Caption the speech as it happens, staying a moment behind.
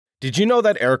Did you know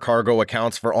that air cargo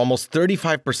accounts for almost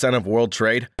 35% of world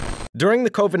trade? During the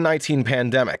COVID-19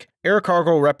 pandemic, air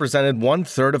cargo represented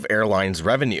 1/3 of airlines'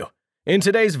 revenue. In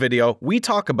today's video, we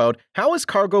talk about how is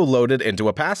cargo loaded into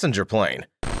a passenger plane.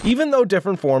 Even though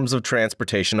different forms of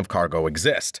transportation of cargo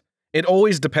exist, it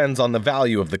always depends on the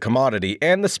value of the commodity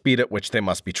and the speed at which they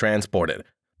must be transported.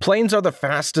 Planes are the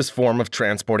fastest form of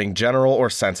transporting general or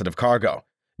sensitive cargo.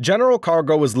 General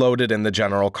cargo is loaded in the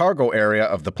general cargo area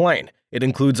of the plane. It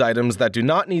includes items that do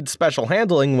not need special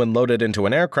handling when loaded into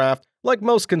an aircraft, like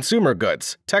most consumer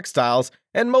goods, textiles,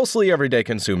 and mostly everyday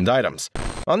consumed items.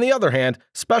 On the other hand,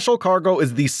 special cargo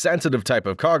is the sensitive type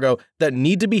of cargo that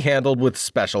need to be handled with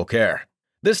special care.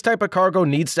 This type of cargo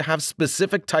needs to have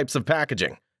specific types of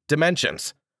packaging,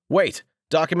 dimensions, weight,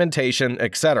 documentation,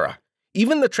 etc.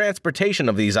 Even the transportation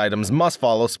of these items must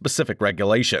follow specific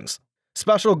regulations.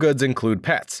 Special goods include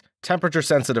pets,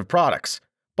 temperature-sensitive products,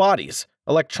 bodies,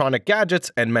 electronic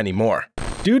gadgets, and many more.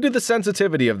 Due to the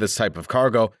sensitivity of this type of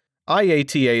cargo,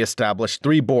 IATA established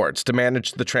 3 boards to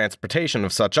manage the transportation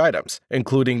of such items,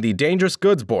 including the Dangerous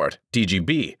Goods Board,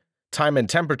 DGB, Time and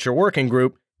Temperature Working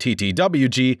Group,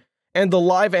 TTWG, and the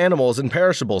Live Animals and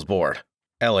Perishables Board,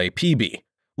 LAPB.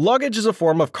 Luggage is a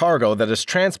form of cargo that is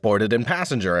transported in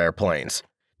passenger airplanes.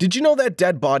 Did you know that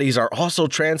dead bodies are also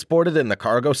transported in the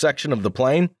cargo section of the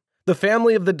plane? The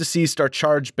family of the deceased are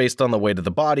charged based on the weight of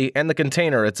the body and the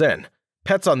container it's in.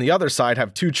 Pets on the other side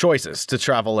have 2 choices: to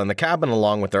travel in the cabin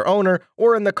along with their owner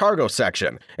or in the cargo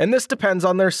section, and this depends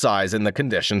on their size and the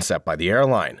conditions set by the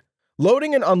airline.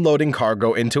 Loading and unloading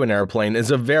cargo into an airplane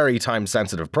is a very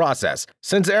time-sensitive process,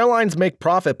 since airlines make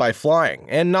profit by flying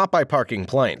and not by parking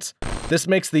planes. This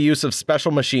makes the use of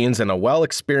special machines and a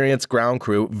well-experienced ground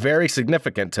crew very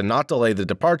significant to not delay the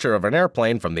departure of an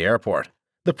airplane from the airport.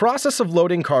 The process of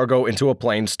loading cargo into a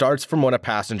plane starts from when a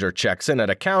passenger checks in at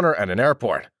a counter at an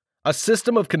airport. A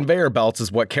system of conveyor belts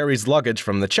is what carries luggage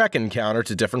from the check-in counter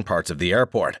to different parts of the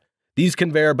airport. These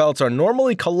conveyor belts are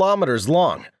normally kilometers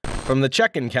long. From the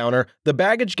check-in counter, the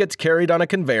baggage gets carried on a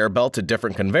conveyor belt to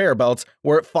different conveyor belts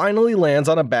where it finally lands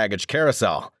on a baggage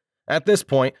carousel. At this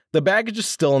point, the baggage is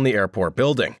still in the airport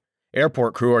building.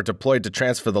 Airport crew are deployed to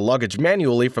transfer the luggage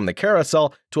manually from the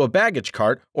carousel to a baggage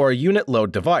cart or a unit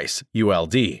load device,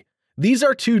 ULD. These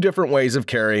are 2 different ways of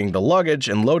carrying the luggage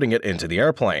and loading it into the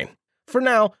airplane. For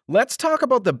now, let's talk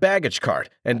about the baggage cart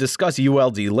and discuss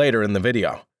ULD later in the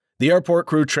video. The airport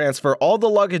crew transfer all the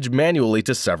luggage manually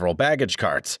to several baggage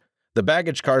carts. The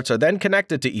baggage carts are then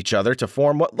connected to each other to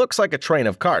form what looks like a train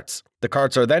of carts. The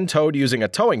carts are then towed using a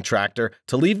towing tractor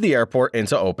to leave the airport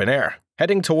into open air,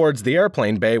 heading towards the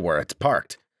airplane bay where it's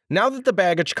parked. Now that the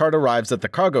baggage cart arrives at the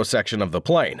cargo section of the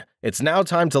plane, it's now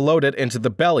time to load it into the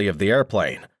belly of the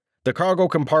airplane. The cargo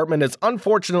compartment is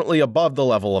unfortunately above the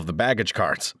level of the baggage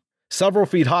carts, several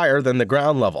feet higher than the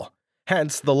ground level.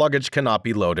 Hence, the luggage cannot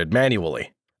be loaded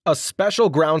manually. A special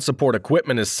ground support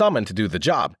equipment is summoned to do the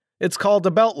job. It's called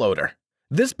a belt loader.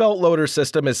 This belt loader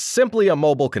system is simply a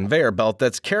mobile conveyor belt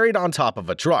that's carried on top of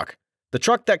a truck. The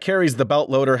truck that carries the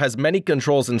belt loader has many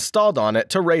controls installed on it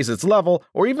to raise its level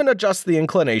or even adjust the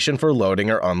inclination for loading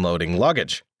or unloading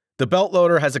luggage. The belt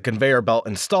loader has a conveyor belt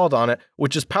installed on it,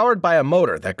 which is powered by a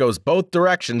motor that goes both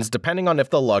directions depending on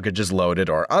if the luggage is loaded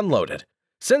or unloaded.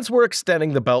 Since we're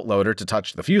extending the belt loader to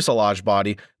touch the fuselage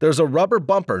body, there's a rubber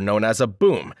bumper known as a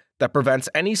boom that prevents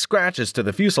any scratches to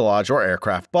the fuselage or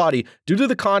aircraft body due to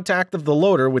the contact of the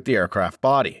loader with the aircraft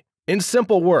body. In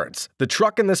simple words, the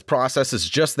truck in this process is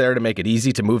just there to make it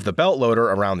easy to move the belt loader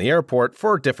around the airport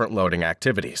for different loading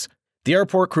activities. The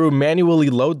airport crew manually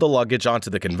load the luggage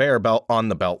onto the conveyor belt on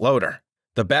the belt loader.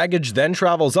 The baggage then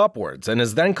travels upwards and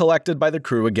is then collected by the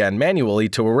crew again manually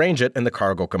to arrange it in the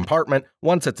cargo compartment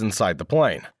once it's inside the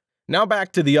plane. Now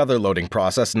back to the other loading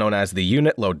process known as the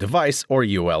unit load device or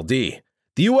ULD.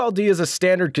 The ULD is a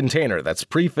standard container that's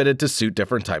pre-fitted to suit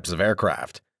different types of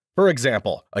aircraft. For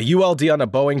example, a ULD on a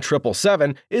Boeing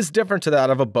 777 is different to that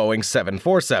of a Boeing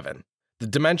 747. The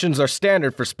dimensions are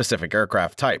standard for specific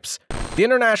aircraft types. The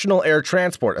International Air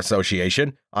Transport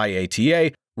Association,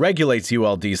 IATA, regulates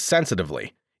ULDs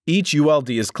sensitively. Each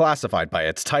ULD is classified by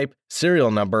its type, serial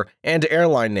number, and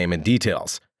airline name and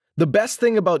details. The best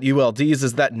thing about ULDs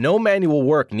is that no manual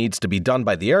work needs to be done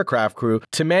by the aircraft crew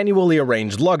to manually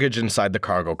arrange luggage inside the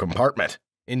cargo compartment.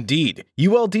 Indeed,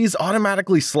 ULDs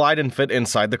automatically slide and fit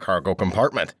inside the cargo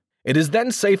compartment. It is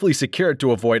then safely secured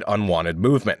to avoid unwanted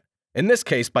movement. In this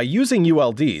case, by using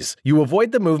ULDs, you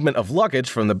avoid the movement of luggage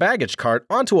from the baggage cart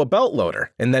onto a belt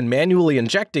loader and then manually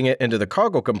injecting it into the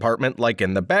cargo compartment like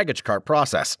in the baggage cart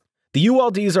process. The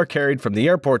ULDs are carried from the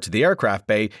airport to the aircraft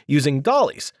bay using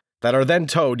dollies that are then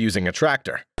towed using a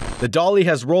tractor. The dolly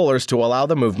has rollers to allow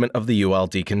the movement of the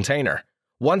ULD container.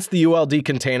 Once the ULD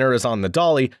container is on the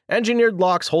dolly, engineered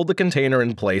locks hold the container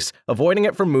in place, avoiding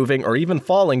it from moving or even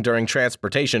falling during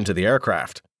transportation to the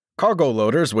aircraft. Cargo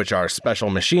loaders, which are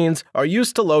special machines, are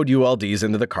used to load ULDs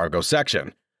into the cargo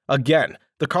section. Again,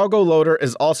 the cargo loader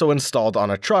is also installed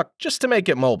on a truck just to make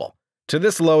it mobile. To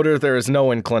this loader, there is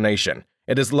no inclination.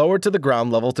 It is lowered to the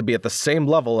ground level to be at the same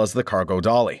level as the cargo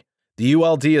dolly. The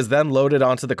ULD is then loaded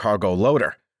onto the cargo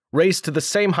loader, raised to the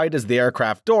same height as the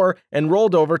aircraft door, and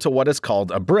rolled over to what is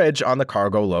called a bridge on the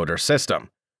cargo loader system.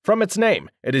 From its name,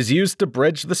 it is used to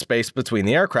bridge the space between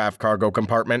the aircraft cargo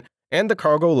compartment and the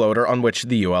cargo loader on which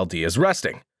the ULD is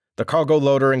resting. The cargo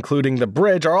loader, including the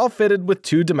bridge, are all fitted with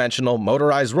two-dimensional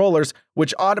motorized rollers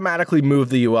which automatically move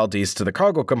the ULDs to the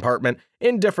cargo compartment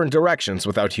in different directions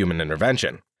without human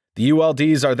intervention. The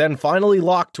ULDs are then finally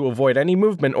locked to avoid any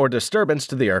movement or disturbance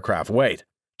to the aircraft weight.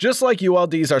 Just like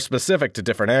ULDs are specific to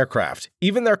different aircraft,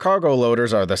 even their cargo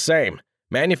loaders are the same.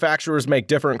 Manufacturers make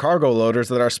different cargo loaders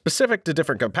that are specific to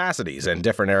different capacities and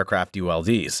different aircraft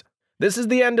ULDs. This is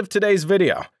the end of today's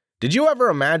video. Did you ever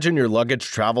imagine your luggage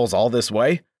travels all this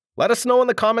way? Let us know in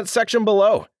the comments section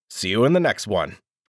below. See you in the next one.